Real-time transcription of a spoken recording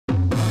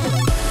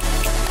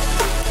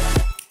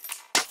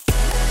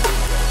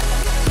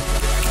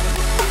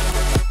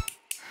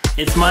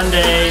It's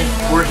Monday.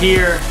 We're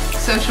here.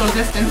 Social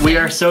distancing. We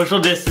are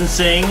social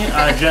distancing.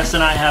 Jess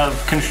and I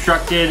have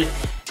constructed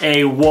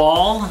a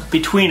wall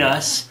between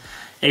us.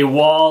 A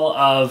wall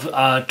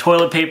of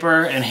toilet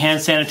paper and hand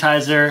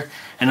sanitizer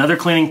and other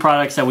cleaning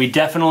products that we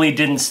definitely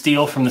didn't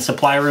steal from the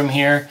supply room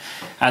here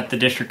at the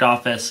district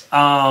office.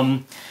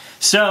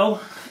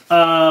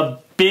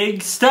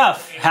 Big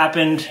stuff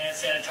happened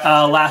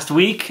last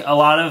week. A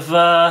lot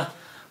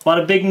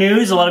of big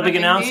news, a lot of big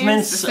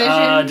announcements.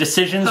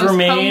 Decisions were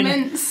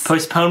made.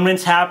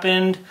 Postponements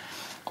happened.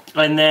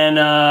 And then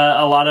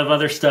a lot of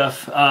other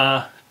stuff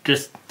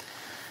just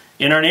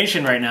in our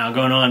nation right now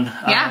going on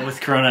with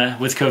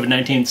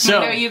COVID-19. So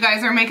I know you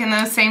guys are making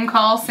those same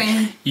calls,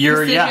 same decisions.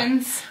 Yeah,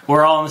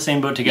 we're all in the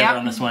same boat together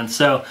on this one.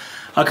 So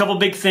a couple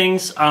big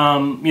things.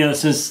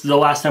 Since the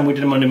last time we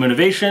did a Monday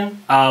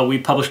Motivation, we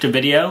published a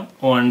video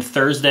on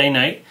Thursday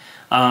night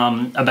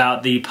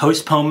about the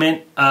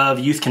postponement of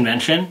Youth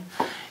Convention.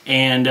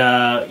 And,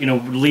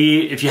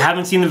 Lee, if you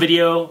haven't seen the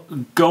video,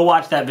 go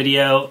watch that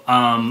video.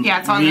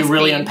 It's on Lee this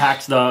really page.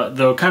 unpacks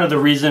the kind of the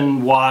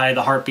reason why,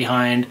 the heart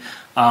behind,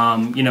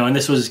 and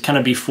this was kind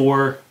of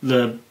before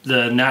the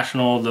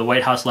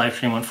White House live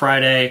stream on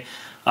Friday.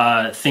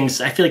 Things,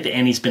 I feel like the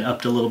ante's been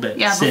upped a little bit.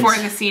 Yeah, before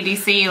the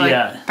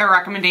CDC, their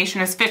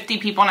recommendation is 50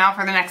 people now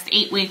for the next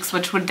 8 weeks,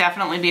 which would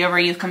definitely be over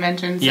youth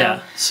convention.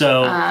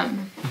 So,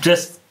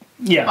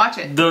 watch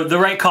it. The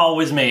right call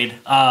was made.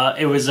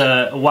 It was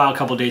a wild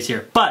couple days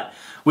here. But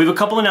we have a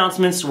couple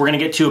announcements we're going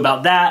to get to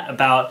about that,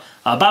 about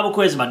Bible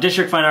quiz, about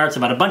District Fine Arts,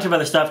 about a bunch of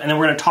other stuff. And then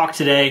we're going to talk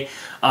today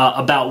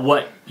about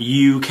what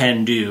you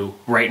can do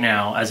right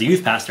now as a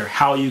youth pastor,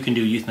 how you can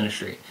do youth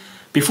ministry.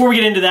 Before we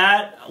get into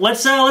that,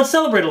 let's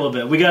celebrate a little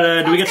bit. Do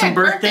we get some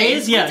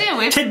birthdays? Yeah. We do.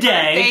 We have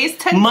today,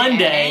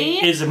 Monday,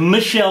 is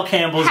Michelle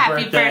Campbell's birthday.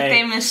 Happy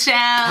birthday, Michelle.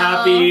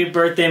 Happy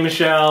birthday,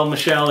 Michelle.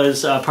 Michelle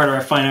is part of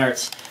our Fine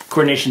Arts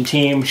coordination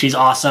team. She's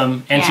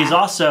awesome. And she's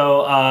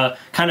also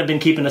kind of been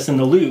keeping us in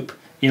the loop,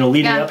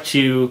 leading up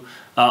to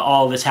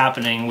all this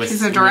happening with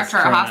She's a director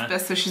at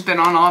hospice, so she's been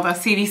on all the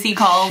CDC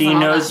calls. She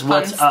knows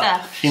what's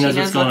up. She knows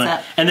what's going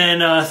on. And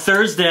then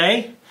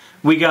Thursday,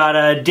 we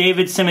got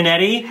David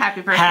Simonetti.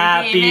 Happy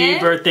birthday, David. Happy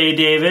birthday,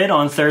 David,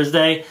 on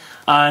Thursday.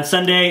 And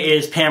Sunday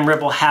is Pam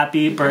Ripple.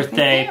 Happy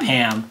birthday,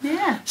 Pam.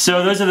 Yeah.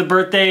 So those are the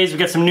birthdays. We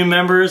got some new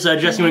members.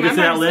 Jess, you want to go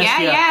through that list?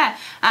 Yeah.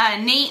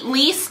 Nate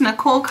Lease,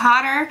 Nicole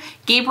Cotter,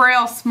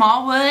 Gabriel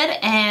Smallwood,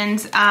 and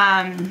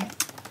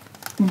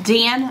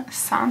Dan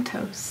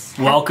Santos.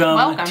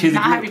 Welcome to the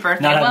group. Happy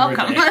birthday.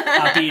 Welcome.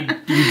 Happy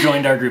you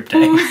joined our group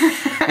today.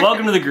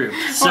 Welcome to the group.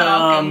 So,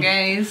 welcome,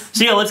 guys.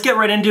 So yeah, let's get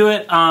right into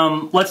it.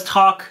 Let's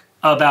talk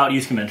about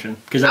Youth Convention,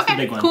 because that's the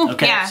big one. Cool.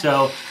 Okay, yeah.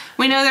 So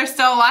we know there's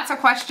still lots of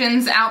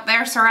questions out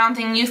there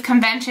surrounding Youth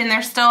Convention.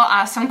 There's still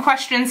some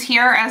questions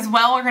here as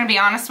well. We're going to be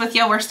honest with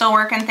you. We're still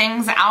working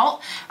things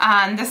out.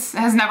 This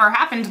has never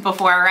happened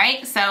before,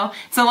 right? So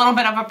it's a little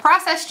bit of a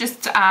process,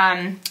 just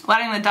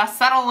letting the dust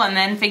settle and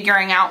then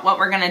figuring out what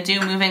we're going to do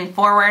moving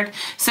forward.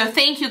 So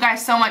thank you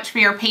guys so much for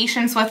your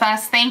patience with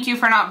us. Thank you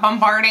for not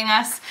bombarding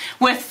us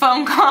with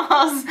phone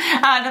calls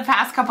the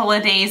past couple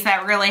of days.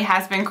 That really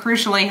has been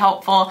crucially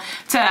helpful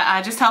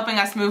to just helping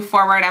us move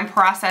forward and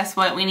process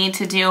what we need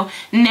to do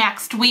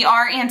next. We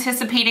are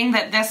anticipating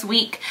that this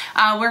week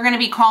we're going to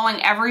be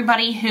calling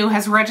everybody who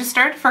has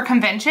registered for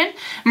convention,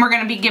 and we're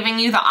going to be giving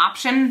you the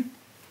option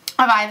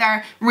of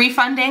either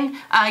refunding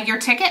your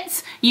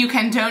tickets. You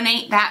can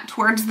donate that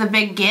towards the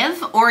big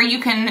give, or you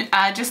can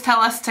just tell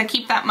us to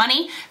keep that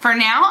money for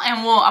now,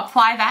 and we'll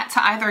apply that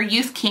to either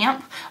youth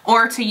camp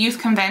or to youth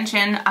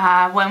convention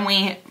when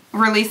we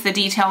release the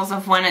details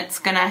of when it's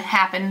gonna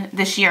happen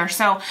this year.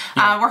 So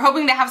we're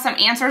hoping to have some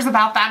answers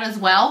about that as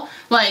well,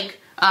 like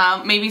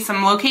maybe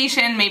some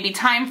location, maybe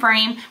time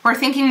frame. We're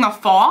thinking the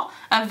fall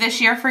of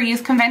this year for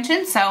youth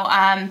convention, so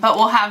but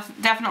we'll have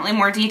definitely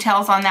more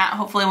details on that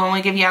hopefully when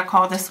we give you a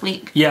call this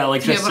week. Yeah,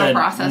 like I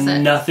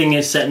said, nothing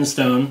is set in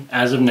stone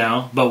as of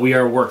now, but we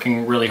are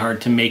working really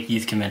hard to make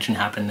youth convention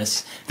happen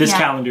this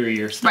calendar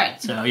year still. Right.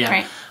 So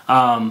yeah.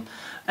 Right.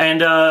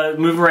 And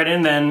moving right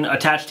in then,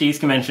 attached to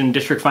Youth Convention,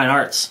 District Fine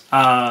Arts.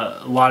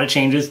 A lot of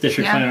changes,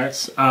 District Fine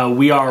Arts.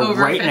 We are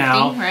over right 50,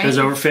 now, right? There's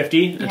over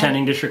 50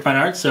 attending District Fine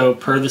Arts, so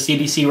per the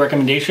CDC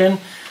recommendation,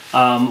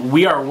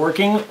 we are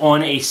working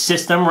on a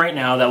system right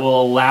now that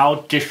will allow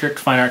District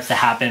Fine Arts to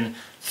happen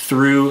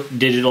through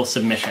digital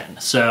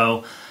submission.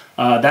 So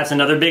that's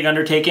another big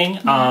undertaking.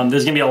 There's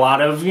going to be a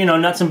lot of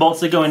nuts and bolts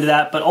that go into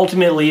that, but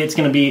ultimately it's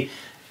going to be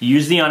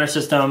use the honor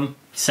system,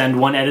 send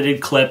one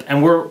edited clip,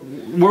 and we're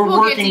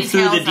working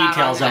through the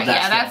details of that.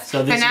 Yeah, that's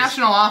the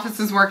national office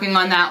is working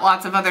on that.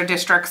 Lots of other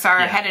districts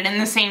are headed in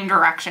the same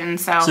direction.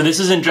 So this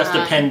isn't just a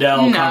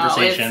PennDel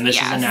conversation. This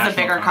is a national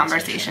bigger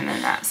conversation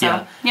than that.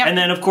 So And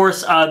then of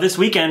course this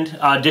weekend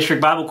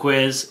District Bible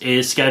Quiz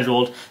is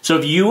scheduled. So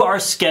if you are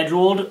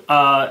scheduled,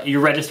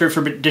 you're registered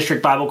for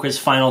District Bible Quiz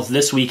finals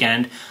this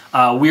weekend.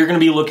 We're going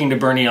to be looking to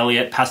Bernie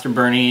Elliott, Pastor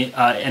Bernie,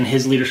 and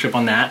his leadership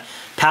on that.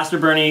 Pastor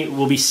Bernie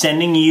will be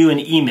sending you an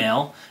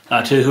email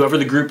to whoever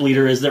the group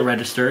leader is that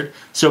registered.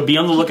 So be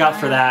on the lookout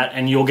for that,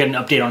 and you'll get an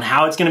update on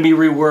how it's going to be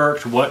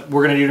reworked, what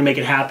we're going to do to make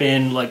it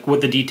happen, like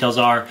what the details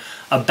are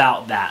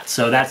about that.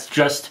 So that's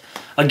just,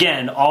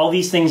 again, all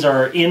these things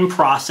are in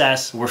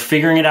process. We're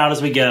figuring it out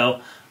as we go.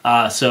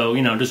 So,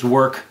 you know, just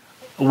work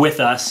with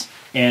us,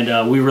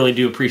 and we really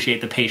do appreciate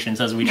the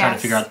patience as we try to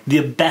figure out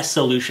the best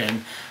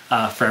solution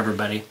for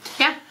everybody.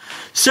 Yeah.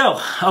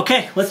 So,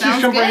 okay, let's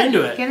just jump right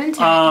into it. Get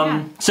into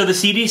it, So the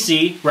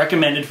CDC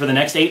recommended for the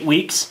next 8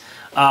 weeks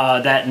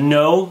that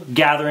no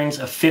gatherings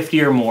of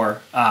 50 or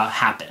more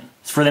happen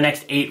for the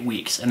next 8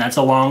 weeks. And that's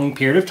a long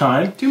period of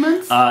time. 2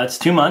 months? It's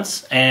 2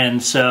 months.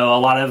 And so a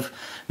lot of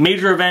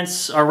major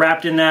events are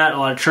wrapped in that. A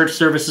lot of church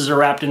services are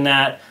wrapped in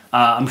that.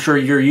 I'm sure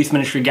your youth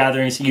ministry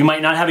gatherings, you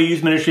might not have a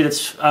youth ministry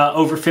that's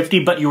over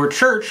 50, but your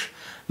church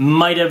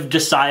might have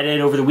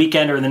decided over the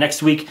weekend or the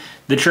next week,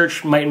 the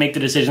church might make the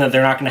decision that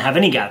they're not going to have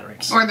any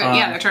gatherings. Or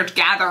the church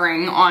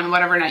gathering on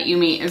whatever night you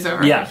meet is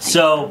over. Yeah,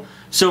 so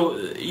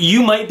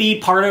you might be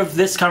part of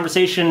this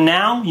conversation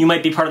now. You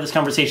might be part of this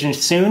conversation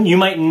soon. You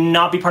might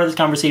not be part of this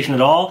conversation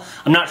at all.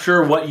 I'm not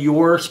sure what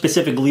your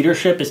specific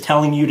leadership is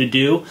telling you to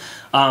do.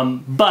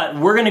 But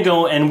we're going to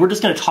go and we're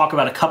just going to talk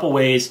about a couple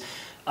ways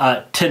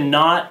to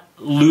not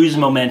lose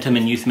momentum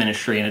in youth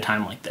ministry in a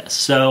time like this.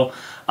 So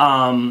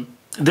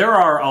there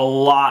are a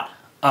lot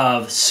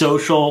of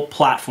social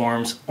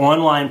platforms,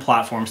 online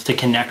platforms to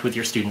connect with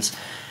your students.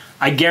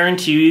 I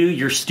guarantee you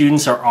your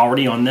students are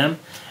already on them.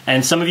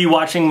 And some of you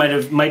watching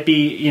might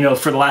be, you know,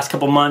 for the last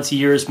couple months,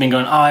 years, been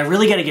going, oh, I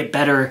really got to get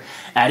better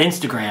at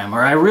Instagram,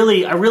 or I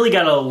really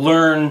got to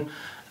learn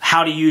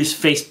how to use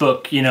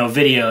Facebook, you know,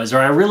 videos, or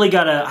I really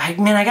got to,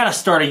 I got to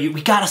start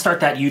we got to start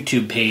that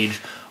YouTube page.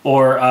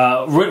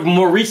 Or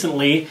more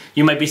recently,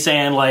 you might be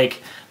saying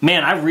like,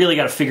 man, I really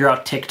got to figure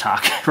out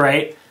TikTok,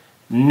 right?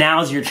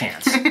 Now's your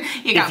chance.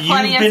 You got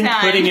plenty of time. If you've been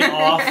putting it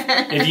off,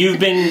 if you've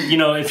been, you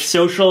know, if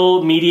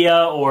social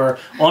media or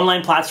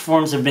online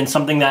platforms have been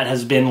something that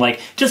has been like,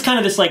 just kind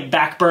of this like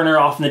back burner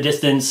off in the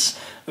distance,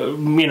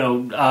 you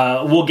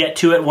know, we'll get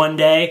to it one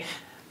day,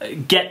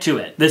 get to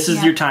it. This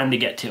is your time to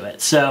get to it.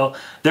 So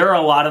there are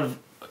a lot of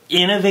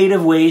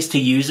innovative ways to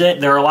use it.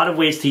 There are a lot of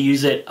ways to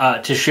use it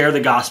to share the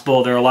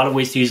gospel. There are a lot of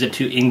ways to use it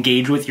to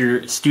engage with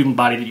your student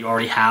body that you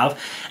already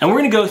have. And we're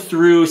going to go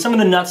through some of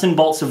the nuts and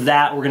bolts of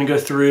that. We're going to go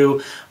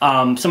through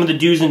some of the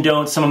do's and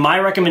don'ts, some of my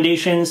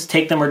recommendations,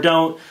 take them or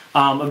don't,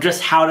 of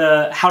just how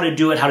to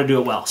do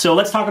it well. So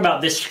let's talk about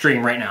this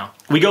stream right now.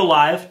 We go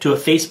live to a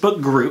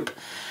Facebook group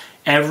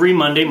every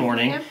Monday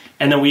morning. Yep.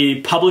 And then we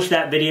publish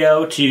that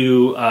video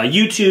to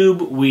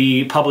YouTube.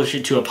 We publish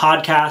it to a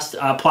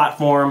podcast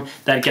platform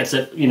that gets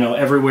it, you know,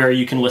 everywhere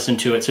you can listen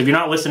to it. So if you're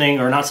not listening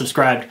or not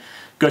subscribed,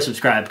 go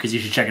subscribe because you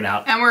should check it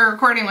out. And we're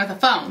recording with a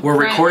phone. We're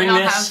recording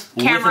this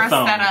with a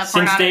phone.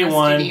 Since day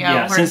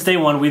one, since day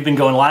one, we've been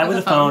going live with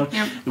a phone.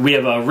 Yep. We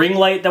have a ring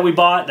light that we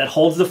bought that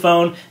holds the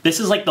phone. This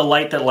is like the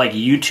light that like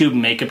YouTube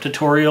makeup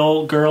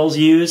tutorial girls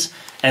use.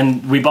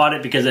 And we bought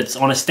it because it's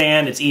on a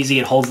stand, it's easy,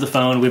 it holds the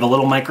phone. We have a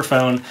little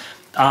microphone.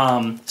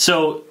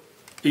 So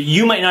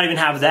you might not even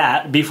have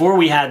that. Before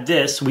we had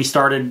this, we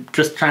started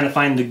just trying to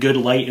find the good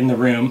light in the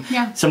room.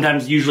 Yeah.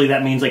 Sometimes, usually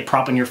that means like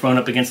propping your phone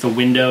up against the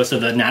window so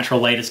the natural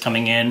light is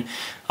coming in.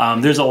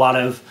 There's a lot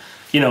of,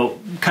 you know,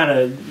 kind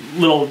of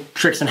little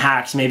tricks and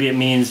hacks. Maybe it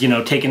means, you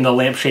know, taking the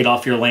lampshade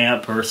off your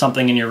lamp or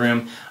something in your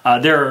room.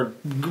 There are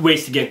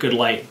ways to get good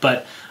light,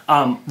 but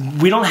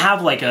we don't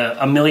have like a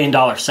 $1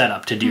 million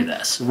setup to do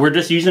this. We're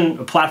just using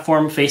a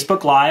platform,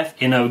 Facebook Live,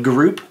 in a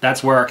group.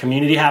 That's where our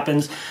community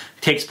happens.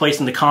 Takes place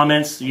in the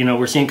comments. You know,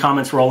 we're seeing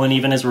comments rolling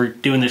even as we're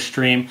doing this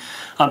stream.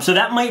 So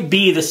that might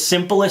be the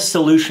simplest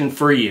solution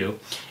for you,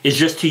 is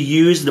just to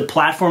use the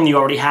platform you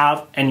already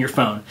have and your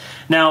phone.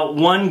 Now,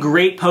 one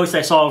great post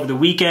I saw over the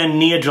weekend,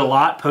 Nia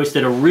Jalot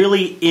posted a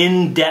really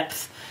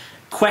in-depth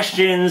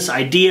questions,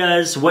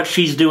 ideas, what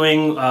she's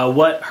doing,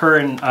 what her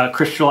and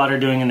Chris Jalot are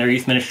doing in their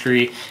youth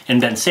ministry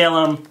in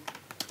Bensalem.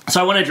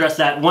 So I want to address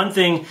that. One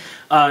thing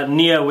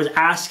Nia was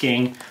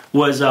asking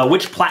was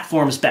which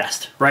platform is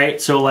best, right?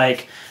 So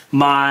like,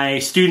 my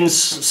students,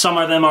 some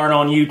of them aren't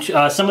on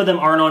YouTube, some of them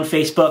aren't on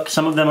Facebook,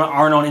 some of them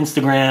aren't on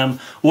Instagram.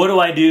 What do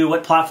I do?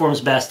 What platform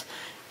is best?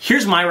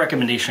 Here's my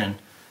recommendation.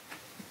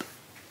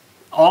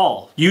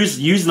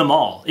 Use them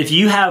all. If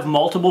you have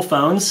multiple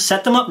phones,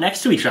 set them up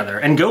next to each other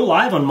and go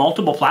live on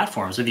multiple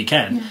platforms if you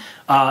can.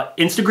 Yeah.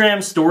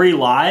 Instagram Story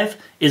Live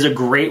is a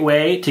great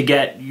way to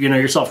get, you know,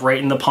 yourself right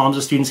in the palms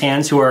of students'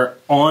 hands who are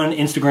on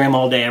Instagram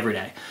all day, every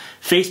day.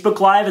 Facebook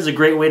Live is a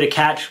great way to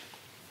catch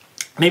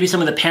maybe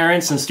some of the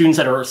parents and students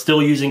that are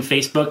still using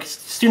Facebook.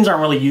 Students aren't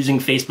really using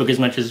Facebook as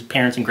much as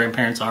parents and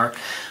grandparents are.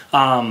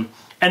 And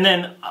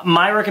then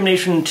my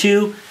recommendation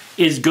too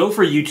is go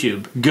for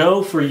YouTube.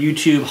 Go for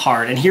YouTube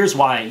hard. And here's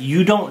why.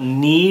 You don't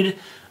need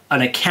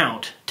an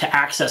account to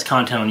access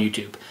content on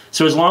YouTube.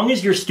 So as long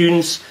as your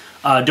students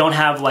don't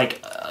have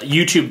like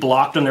YouTube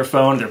blocked on their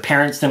phone, their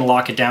parents didn't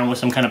lock it down with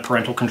some kind of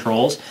parental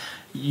controls,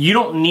 you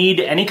don't need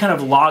any kind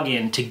of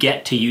login to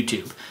get to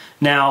YouTube.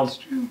 Now,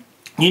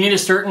 You need a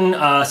certain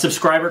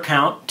subscriber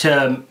count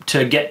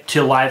to get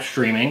to live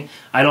streaming.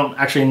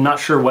 I'm not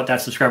sure what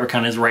that subscriber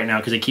count is right now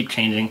because they keep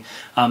changing.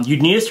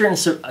 You'd need a certain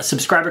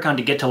subscriber count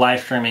to get to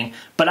live streaming.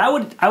 But I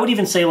would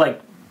even say,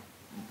 like,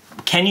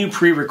 can you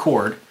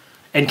pre-record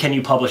and can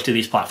you publish to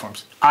these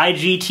platforms?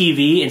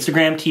 IGTV,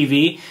 Instagram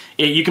TV,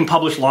 you can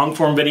publish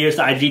long-form videos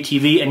to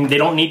IGTV and they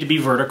don't need to be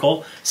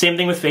vertical. Same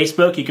thing with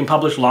Facebook. You can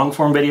publish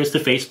long-form videos to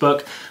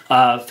Facebook,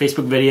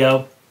 Facebook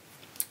video.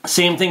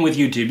 Same thing with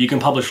YouTube. You can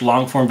publish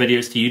long-form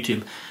videos to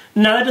YouTube.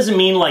 Now, that doesn't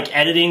mean like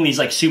editing these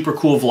like super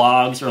cool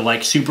vlogs or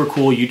like super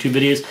cool YouTube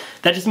videos.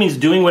 That just means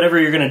doing whatever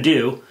you're going to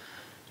do,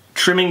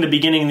 trimming the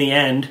beginning and the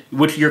end,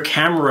 which your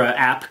camera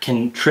app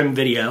can trim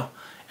video,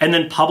 and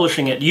then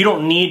publishing it. You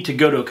don't need to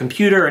go to a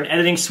computer, an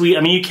editing suite. I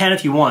mean, you can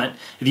if you want.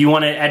 If you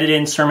want to edit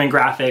in sermon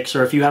graphics,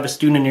 or if you have a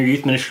student in your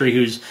youth ministry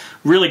who's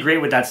really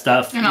great with that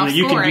stuff, you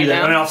can do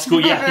that. And off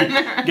school,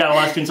 yeah, you got a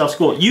lot of students off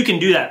school. You can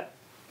do that.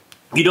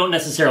 You don't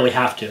necessarily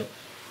have to.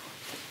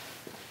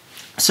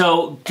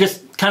 So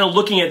just kind of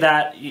looking at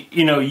that,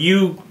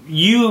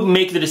 you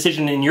make the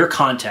decision in your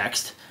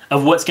context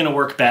of what's going to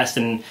work best,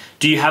 and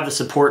do you have the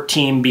support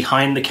team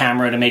behind the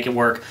camera to make it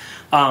work.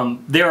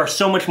 There are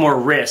so much more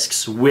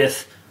risks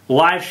with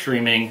live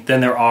streaming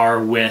than there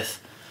are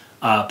with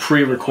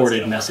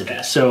pre-recorded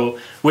messages. So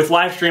with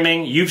live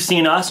streaming, you've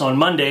seen us on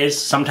Mondays.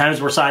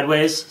 Sometimes we're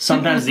sideways.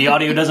 Sometimes the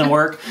audio doesn't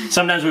work.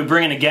 Sometimes we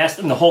bring in a guest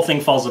and the whole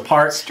thing falls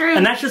apart. It's true.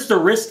 And that's just the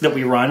risk that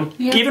we run.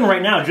 Yeah. Even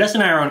right now, Jess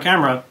and I are on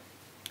camera.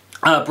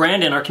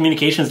 Brandon, our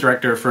communications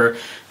director for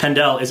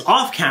PennDel, is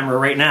off camera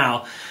right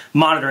now,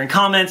 monitoring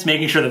comments,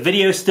 making sure the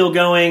video is still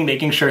going,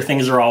 making sure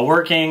things are all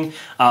working,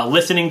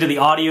 listening to the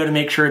audio to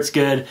make sure it's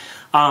good.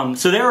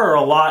 So there are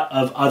a lot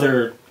of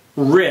other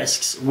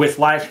risks with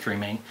live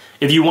streaming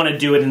if you want to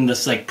do it in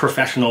this like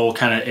professional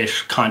kind of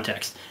ish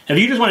context. If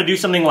you just want to do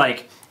something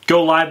like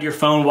go live to your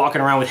phone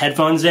walking around with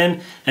headphones in,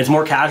 and it's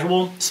more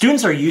casual,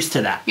 students are used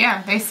to that.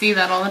 Yeah, they see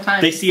that all the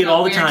time. They see it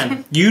all the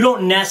time. You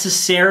don't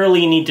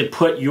necessarily need to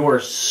put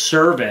your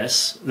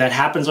service that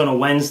happens on a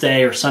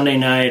Wednesday or Sunday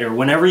night or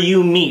whenever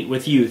you meet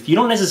with youth, you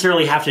don't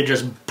necessarily have to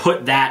just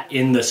put that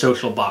in the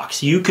social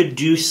box. You could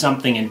do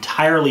something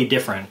entirely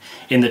different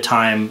in the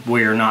time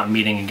where you're not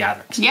meeting and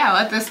gatherings. Yeah,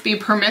 let this be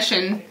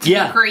permission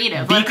to be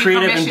creative. Be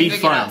creative and be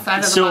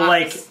fun. So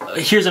like,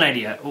 here's an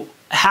idea.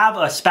 Have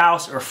a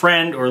spouse or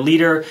friend or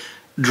leader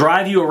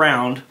drive you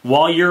around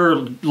while you're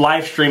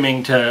live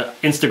streaming to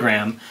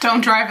Instagram. Don't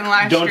drive and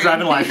live stream. Don't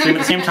drive and live stream at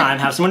the same time.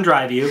 Have someone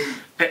drive you.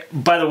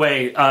 By the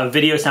way,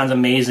 video sounds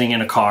amazing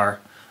in a car.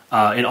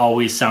 It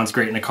always sounds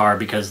great in a car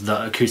because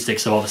the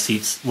acoustics of all the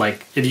seats.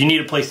 Like, if you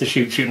need a place to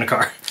shoot in a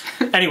car.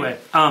 Anyway,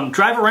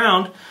 drive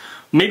around,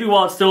 maybe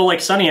while it's still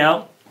like sunny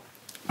out,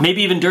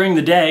 maybe even during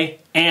the day,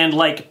 and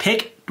like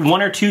pick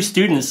 1 or 2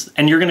 students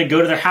and you're going to go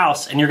to their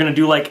house and you're going to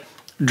do like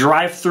a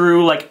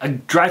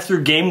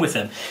drive-through game with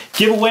them.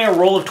 Give away a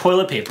roll of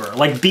toilet paper.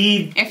 Like,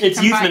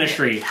 it's youth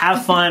ministry.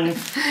 Have fun,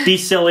 be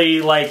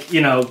silly, like,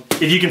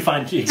 if you can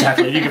find,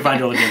 exactly, if you can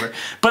find toilet paper.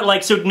 But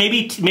like, so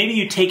maybe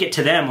you take it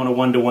to them on a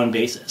one-to-one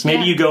basis.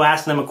 Maybe you go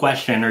ask them a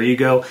question, or you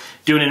go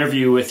do an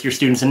interview with your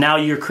students, and now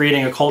you're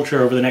creating a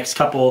culture over the next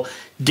couple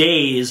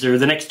days, or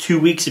the next 2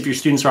 weeks if your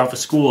students are off of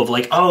school, of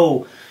like,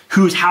 oh,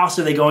 whose house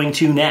are they going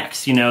to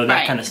next?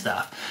 That kind of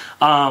stuff.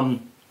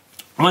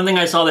 One thing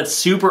I saw that's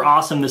super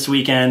awesome this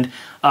weekend,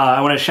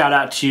 I want to shout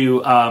out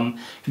to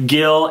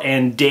Gil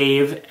and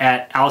Dave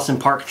at Allison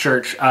Park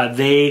Church.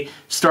 They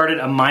started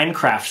a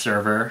Minecraft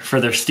server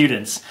for their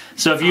students.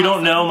 So if you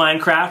don't know,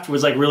 Minecraft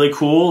was like really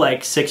cool,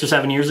 like 6 or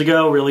 7 years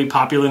ago, really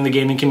popular in the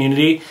gaming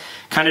community,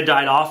 kind of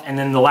died off, and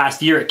then the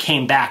last year it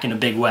came back in a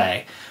big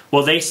way.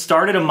 Well, they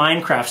started a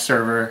Minecraft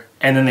server,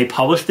 and then they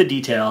published the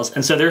details,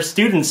 and so their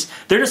students,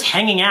 they're just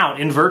hanging out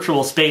in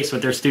virtual space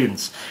with their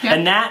students. Yep.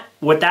 And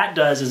what that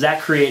does is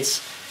that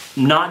creates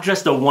not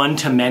just a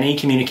one-to-many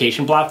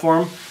communication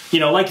platform,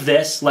 like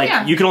this,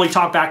 you can only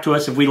talk back to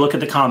us if we look at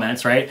the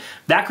comments, right?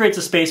 That creates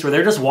a space where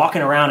they're just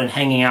walking around and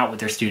hanging out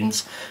with their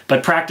students,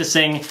 but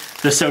practicing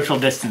the social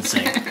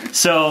distancing.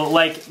 So,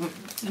 like,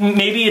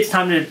 maybe it's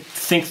time to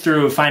think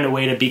through and find a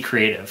way to be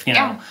creative,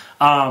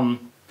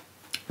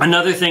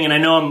 Another thing, and I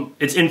know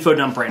it's info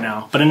dump right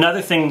now, but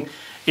another thing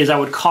is I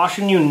would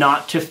caution you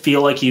not to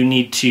feel like you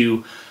need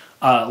to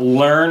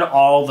learn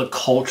all the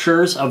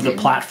cultures of the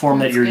platform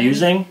that you're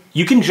using.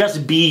 You can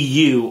just be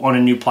you on a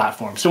new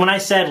platform. So when I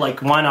said,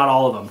 like, why not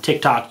all of them?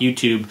 TikTok,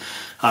 YouTube,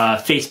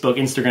 Facebook,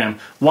 Instagram.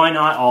 Why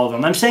not all of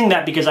them? I'm saying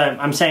that because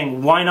I'm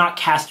saying why not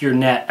cast your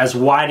net as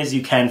wide as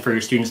you can for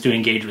your students to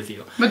engage with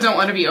you. But don't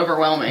let it be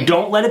overwhelming.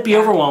 Don't let it be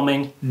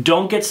overwhelming.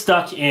 Don't get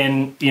stuck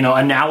in,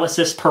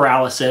 analysis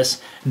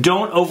paralysis.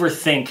 Don't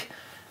overthink.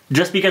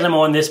 Just because I'm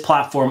on this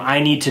platform, I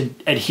need to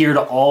adhere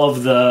to all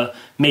of the,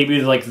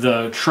 maybe like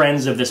the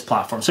trends of this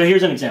platform. So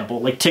here's an example,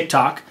 like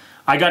TikTok.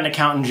 I got an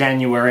account in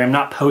January. I'm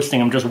not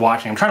posting, I'm just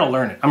watching. I'm trying to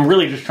learn it. I'm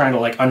really just trying to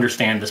like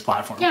understand this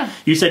platform. Yeah.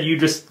 You said you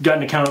just got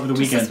an account over the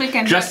weekend. This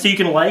weekend. Just so you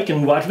can like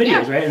and watch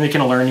videos, right? And they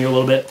can learn you a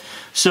little bit.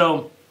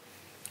 So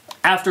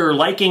after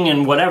liking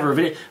and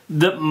whatever,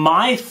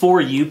 my For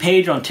You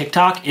page on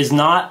TikTok is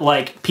not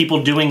like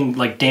people doing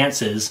like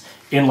dances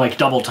in like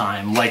double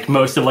time, like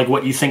most of like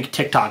what you think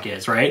TikTok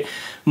is, right?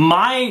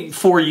 My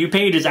For You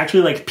page is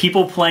actually like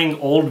people playing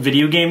old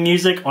video game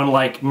music on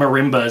like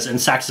marimbas and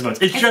saxophones.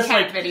 It's just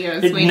cat like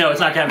videos. No, it's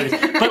not cat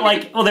videos, but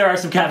like, well, there are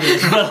some cat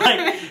videos, but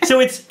like,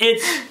 so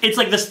it's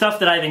like the stuff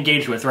that I've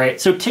engaged with,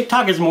 right? So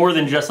TikTok is more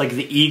than just like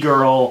the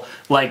e-girl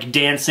like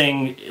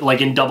dancing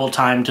like in double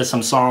time to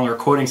some song or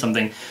quoting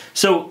something.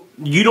 So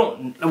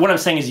what I'm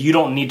saying is you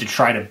don't need to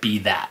try to be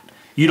that.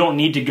 You don't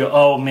need to go,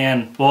 oh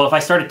man, well, if I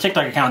start a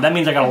TikTok account, that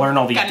means I gotta learn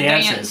all these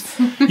dances.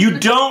 You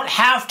don't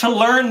have to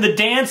learn the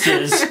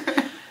dances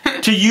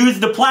to use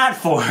the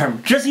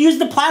platform. Just use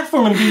the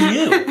platform and be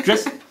you.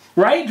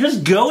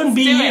 Just go and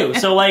be you.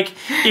 So like,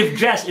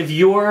 if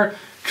your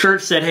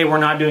church said, hey, we're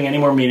not doing any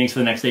more meetings for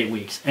the next 8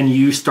 weeks, and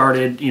you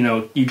started,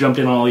 you jumped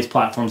in on all these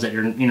platforms that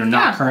you're,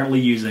 not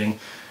currently using,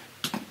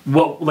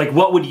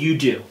 what would you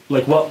do?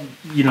 Like what,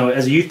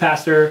 as a youth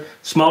pastor,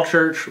 small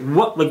church,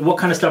 what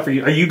kind of stuff are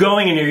you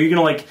going and are you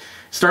gonna like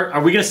start,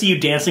 are we gonna see you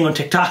dancing on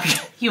TikTok?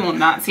 You will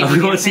not see me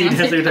dancing on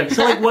TikTok.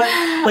 So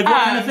what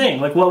kind of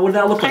thing? Like what would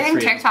that look like? I think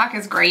TikTok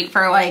is great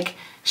for like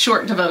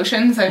short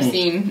devotions. I've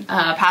seen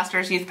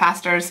youth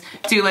pastors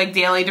do like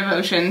daily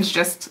devotions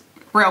just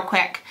real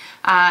quick.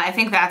 I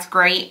think that's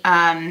great.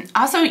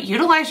 Also,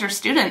 utilize your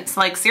students.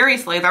 Like,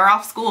 seriously, they're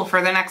off school for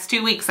the next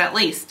 2 weeks at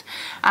least.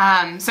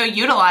 So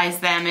utilize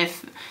them.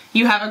 If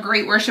you have a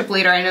great worship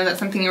leader, I know that's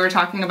something you were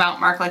talking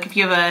about, Mark. Like, if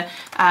you have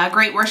a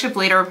great worship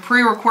leader,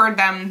 pre-record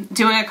them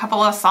doing a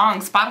couple of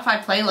songs,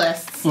 Spotify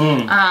playlists.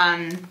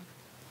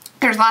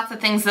 There's lots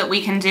of things that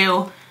we can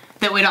do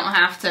that we don't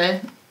have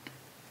to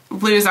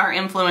lose our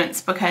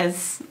influence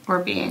because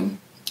we're being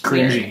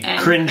cringy.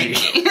 Don't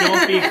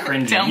be cringy.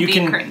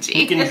 Cringy.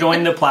 You can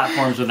join the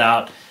platforms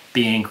without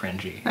being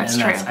cringy. That's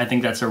true. I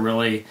think that's a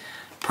really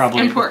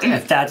probably important.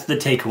 If that's the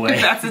takeaway.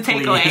 If that's the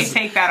takeaway, please,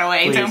 take that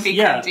away. Please. Don't be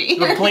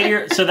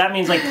cringy. But so that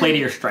means like play to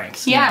your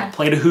strengths. Yeah.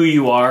 Play to who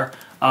you are.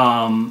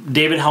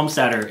 David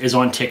Helmstetter is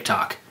on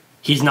TikTok.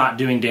 He's not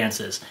doing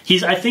dances.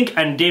 I think,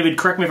 and David,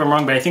 correct me if I'm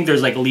wrong, but I think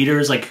there's like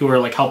leaders like who are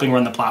like helping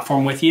run the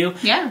platform with you.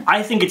 Yeah.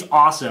 I think it's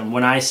awesome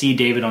when I see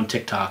David on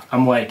TikTok.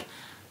 I'm like,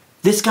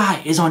 this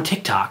guy is on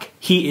TikTok.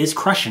 He is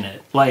crushing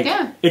it. Like,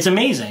 It's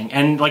amazing.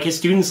 And like his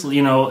students,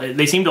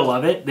 they seem to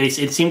love it.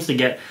 It seems to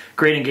get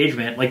great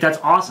engagement. Like, that's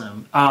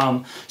awesome.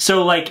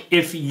 So like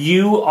if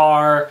you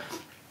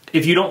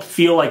don't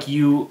feel like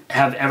you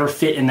have ever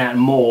fit in that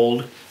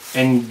mold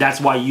and that's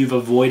why you've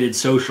avoided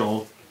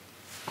social,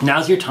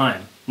 now's your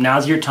time.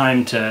 Now's your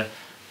time to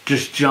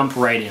just jump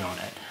right in on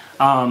it.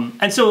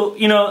 And so,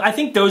 I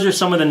think those are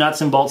some of the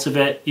nuts and bolts of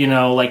it,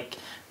 like,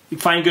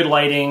 find good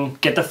lighting,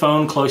 get the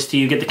phone close to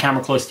you, get the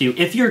camera close to you.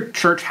 If your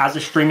church has a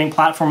streaming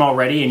platform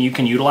already and you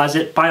can utilize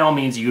it, by all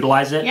means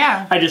utilize it.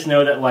 Yeah. I just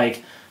know that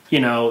like,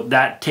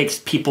 that takes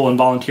people and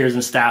volunteers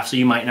and staff, so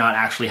you might not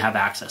actually have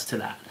access to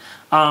that.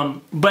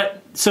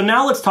 But so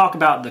now let's talk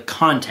about the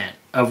content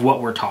of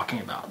what we're talking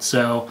about.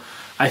 So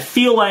I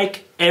feel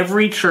like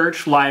every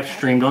church live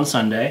streamed on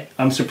Sunday.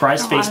 I'm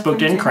surprised Facebook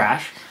didn't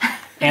crash.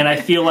 And I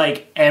feel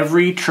like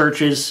every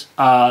church's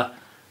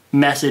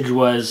message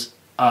was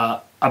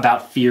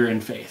about fear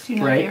and faith,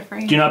 right?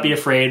 Do not be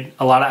afraid.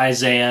 A lot of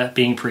Isaiah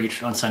being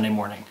preached on Sunday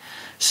morning.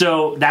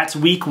 So that's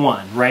week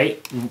 1,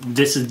 right?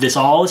 This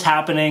all is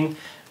happening.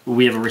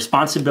 We have a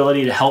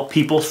responsibility to help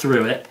people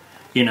through it.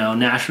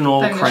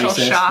 National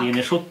crisis, the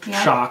initial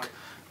shock.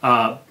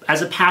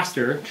 As a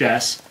pastor,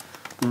 Jess,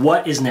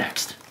 what is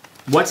next?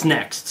 What's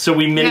next? So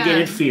we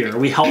mitigated fear.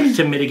 We helped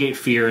to mitigate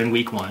fear in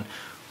week 1.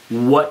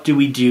 What do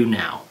we do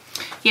now?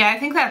 Yeah, I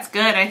think that's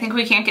good. I think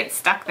we can't get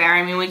stuck there.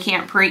 I mean, we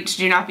can't preach,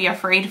 do not be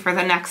afraid for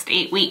the next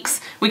 8 weeks.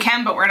 We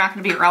can, but we're not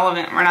going to be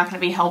relevant. We're not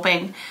going to be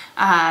helping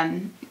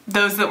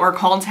those that we're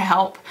called to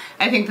help.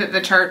 I think that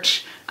the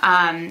church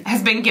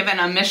has been given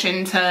a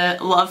mission to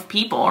love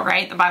people,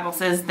 right? The Bible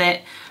says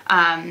that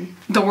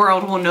the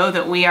world will know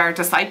that we are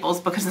disciples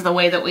because of the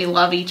way that we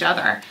love each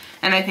other.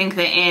 And I think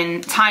that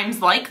in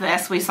times like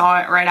this, we saw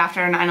it right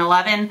after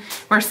 9/11.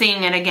 We're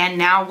seeing it again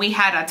now. We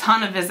had a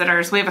ton of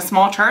visitors. We have a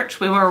small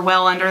church. We were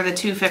well under the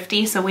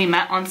 250, so we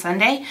met on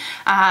Sunday.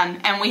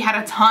 And we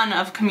had a ton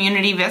of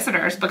community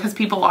visitors because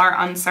people are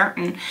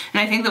uncertain. And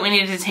I think that we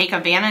need to take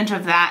advantage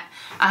of that.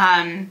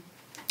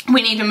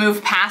 We need to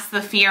move past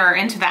the fear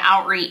into the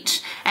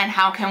outreach and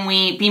how can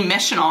we be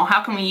missional?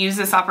 How can we use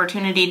this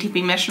opportunity to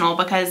be missional?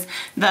 Because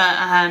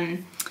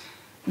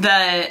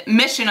the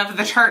mission of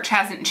the church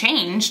hasn't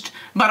changed,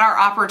 but our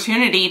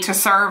opportunity to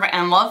serve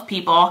and love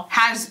people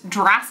has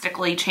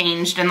drastically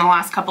changed in the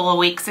last couple of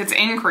weeks. It's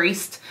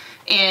increased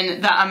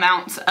in the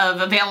amount of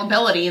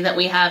availability that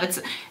we have.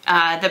 It's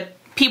the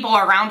people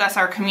around us,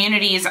 our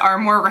communities, are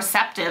more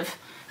receptive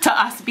to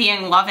us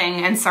being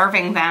loving and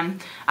serving them.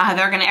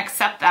 They're going to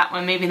accept that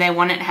when maybe they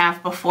wouldn't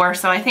have before.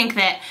 So I think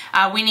that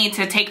we need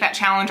to take that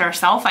challenge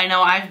ourselves. I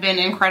know I've been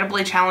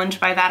incredibly challenged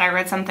by that. I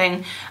read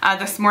something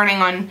this morning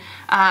on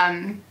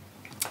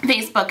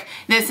Facebook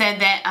that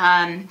said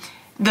that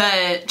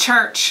the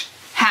church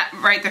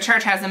right, the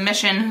church has a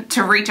mission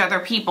to reach other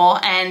people,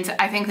 and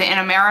I think that in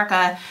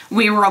America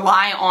we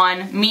rely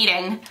on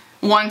meeting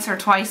once or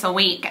twice a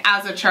week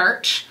as a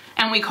church,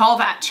 and we call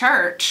that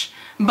church.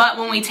 But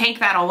when we take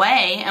that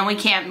away and we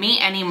can't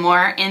meet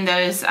anymore in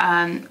those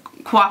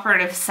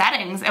cooperative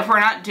settings, if we're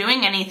not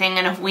doing anything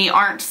and if we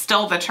aren't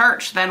still the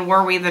church, then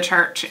were we the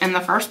church in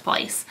the first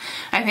place?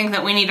 I think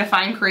that we need to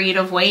find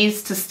creative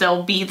ways to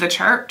still be the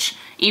church,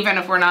 even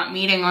if we're not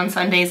meeting on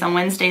Sundays and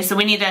Wednesdays. So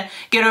we need to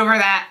get over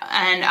that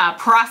and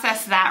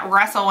process that,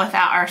 wrestle with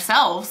that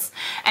ourselves.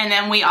 And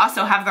then we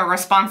also have the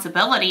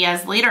responsibility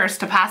as leaders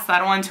to pass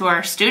that on to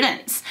our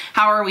students.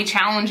 How are we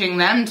challenging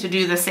them to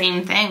do the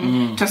same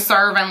thing, to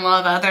serve and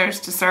love others,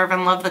 to serve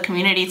and love the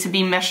community, to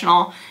be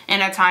missional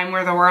in a time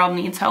where the world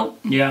needs hope?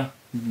 Yeah,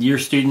 your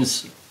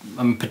students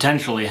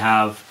potentially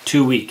have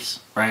 2 weeks,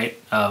 right,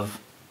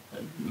 of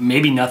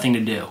maybe nothing to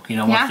do, you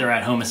know, once their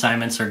at-home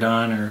assignments are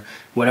done or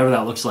whatever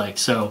that looks like.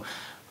 So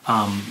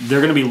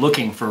they're going to be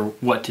looking for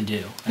what to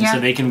do. And so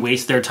they can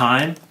waste their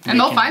time. And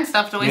they'll find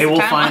stuff to waste their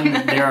time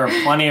on. There are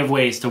plenty of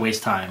ways to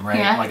waste time, right?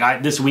 Yeah.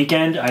 Like this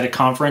weekend, I had a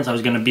conference. I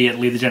was going to be at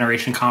Lead the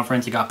Generation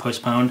conference. It got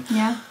postponed.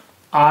 Yeah.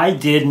 I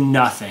did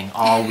nothing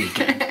all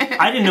weekend.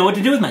 I didn't know what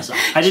to do with myself.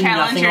 I did nothing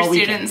all weekend. Challenge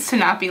your students to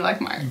not be like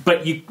Mark.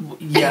 But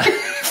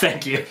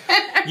thank you.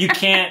 You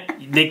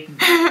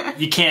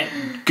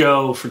can't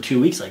go for 2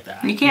 weeks like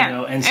that. You can't. You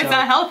know? And so it's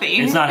not healthy.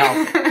 It's not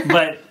healthy.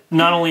 But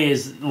not only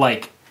is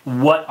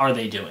what are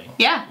they doing?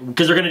 Yeah.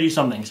 Because they're going to do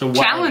something. So what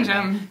challenge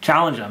them.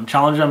 Challenge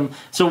them.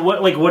 So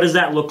what does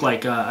that look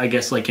like? I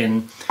guess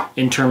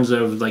in terms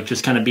of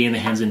just kind of being the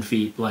hands and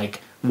feet.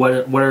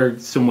 What are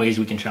some ways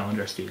we can challenge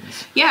our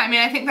students? Yeah, I mean,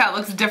 I think that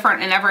looks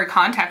different in every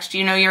context.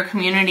 You know your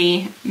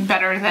community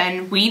better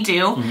than we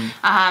do.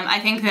 I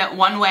think that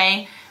one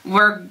way,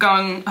 we're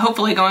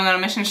hopefully going on a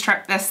missions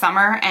trip this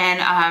summer,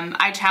 and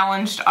I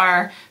challenged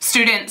our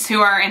students who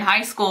are in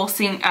high school,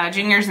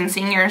 juniors and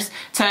seniors,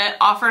 to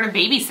offer to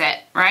babysit,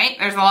 right?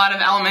 There's a lot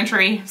of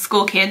elementary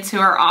school kids who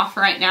are off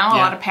right now, a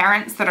lot of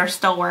parents that are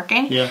still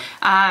working. Yeah.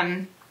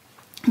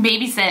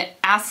 Babysit,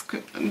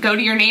 go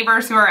to your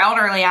neighbors who are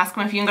elderly, ask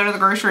them if you can go to the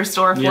grocery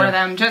store for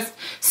them. Just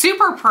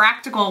super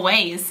practical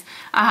ways.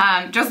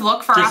 Just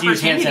look for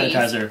opportunities. Use hand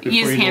sanitizer.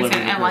 Use hand sanitizer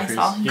and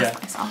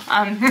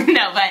Lysol.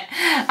 No,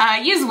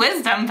 but use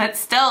wisdom, but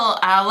still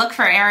look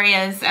for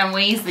areas and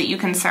ways that you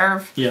can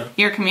serve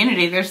your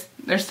community.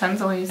 There's tons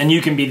of ways. And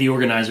you can be the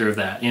organizer of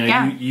that. You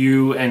know,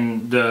 you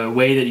and the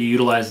way that you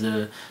utilize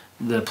the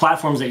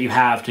platforms that you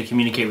have to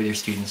communicate with your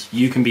students,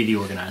 you can be the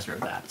organizer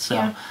of that.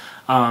 So.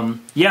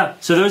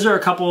 So those are a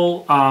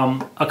couple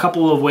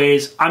of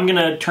ways. I'm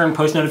gonna turn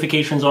post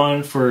notifications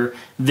on for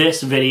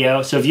this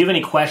video. So if you have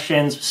any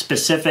questions,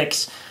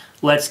 specifics,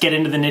 let's get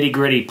into the nitty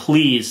gritty.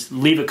 Please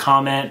leave a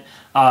comment.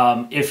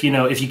 If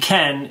you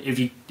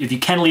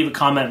can leave a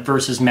comment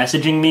versus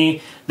messaging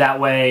me. That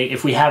way,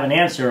 if we have an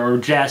answer or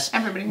Jess,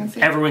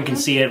 everyone can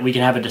see it. We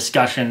can have a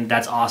discussion.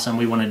 That's awesome.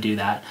 We want to do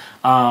that.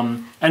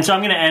 And so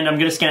I'm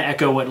just gonna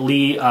echo what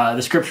Lee,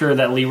 the scripture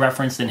that Lee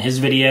referenced in his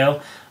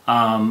video.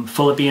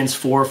 Philippians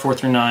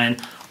 4:4-9.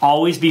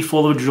 Always be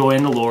full of joy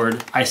in the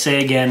Lord. I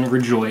say again,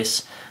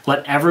 rejoice.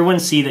 Let everyone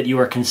see that you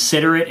are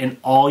considerate in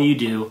all you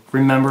do.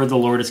 Remember, the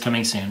Lord is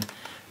coming soon.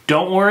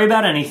 Don't worry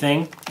about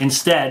anything.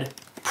 Instead,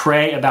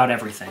 pray about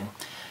everything.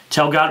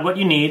 Tell God what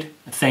you need.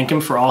 Thank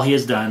Him for all He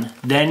has done.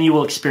 Then you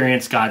will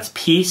experience God's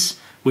peace,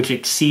 which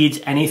exceeds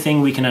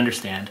anything we can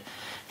understand.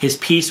 His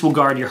peace will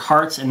guard your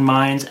hearts and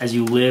minds as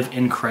you live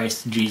in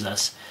Christ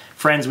Jesus.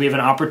 Friends, we have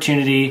an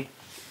opportunity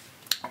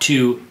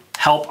to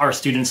help our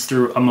students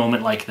through a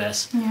moment like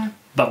this.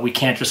 But we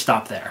can't just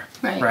stop there,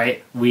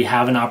 right? We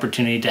have an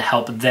opportunity to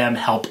help them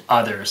help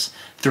others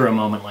through a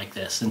moment like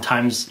this. In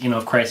times,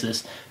 of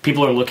crisis,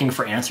 people are looking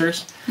for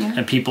answers.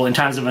 And people, in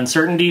times of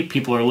uncertainty,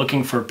 people are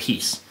looking for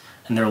peace.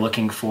 And they're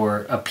looking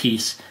for a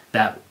peace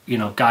that,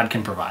 God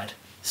can provide.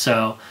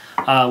 So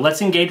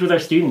let's engage with our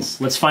students.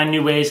 Let's find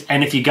new ways.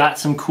 And if you got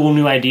some cool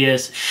new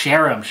ideas,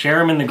 share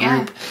them in the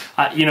group.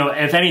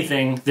 If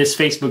anything, this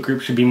Facebook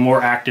group should be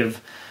more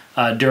active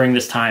during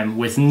this time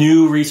with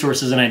new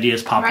resources and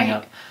ideas popping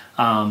up.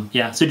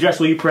 So Jess,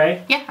 will you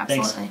pray? Yeah,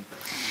 absolutely. Thanks.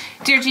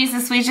 Dear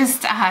Jesus, we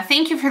just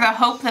thank you for the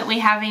hope that we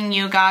have in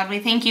you, God. We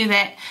thank you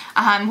that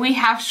we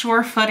have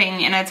sure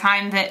footing in a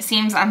time that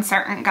seems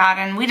uncertain, God.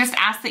 And we just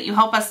ask that you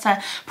help us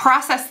to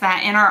process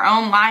that in our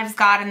own lives,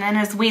 God. And then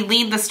as we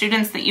lead the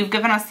students that you've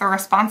given us the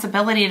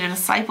responsibility to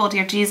disciple,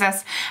 dear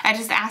Jesus, I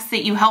just ask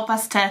that you help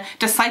us to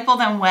disciple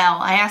them well.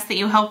 I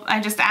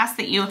just ask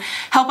that you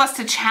help us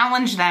to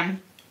challenge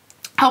them.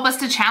 Help us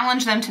to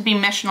challenge them to be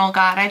missional,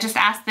 God. I just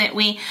ask that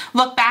we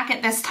look back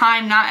at this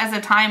time not as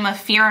a time of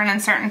fear and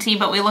uncertainty,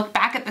 but we look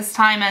back at this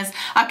time as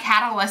a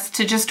catalyst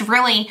to just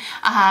really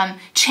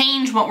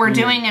change what we're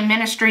doing in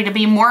ministry to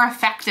be more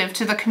effective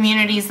to the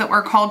communities that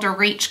we're called to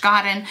reach,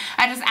 God. And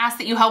I just ask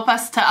that you help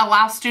us to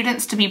allow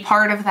students to be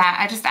part of that.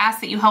 I just ask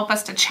that you help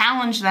us to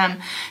challenge them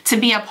to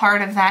be a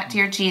part of that,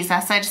 dear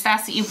Jesus. I just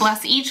ask that you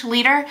bless each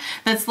leader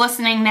that's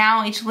listening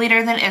now, each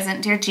leader that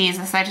isn't, dear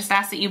Jesus. I just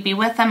ask that you be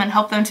with them and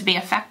help them to be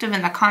effective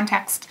in the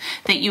context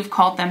that you've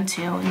called them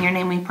to. In your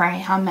name we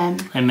pray.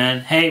 Amen.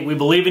 Amen. Hey, we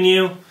believe in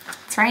you.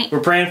 That's right. We're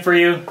praying for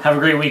you. Have a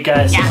great week,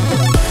 guys.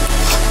 Yeah.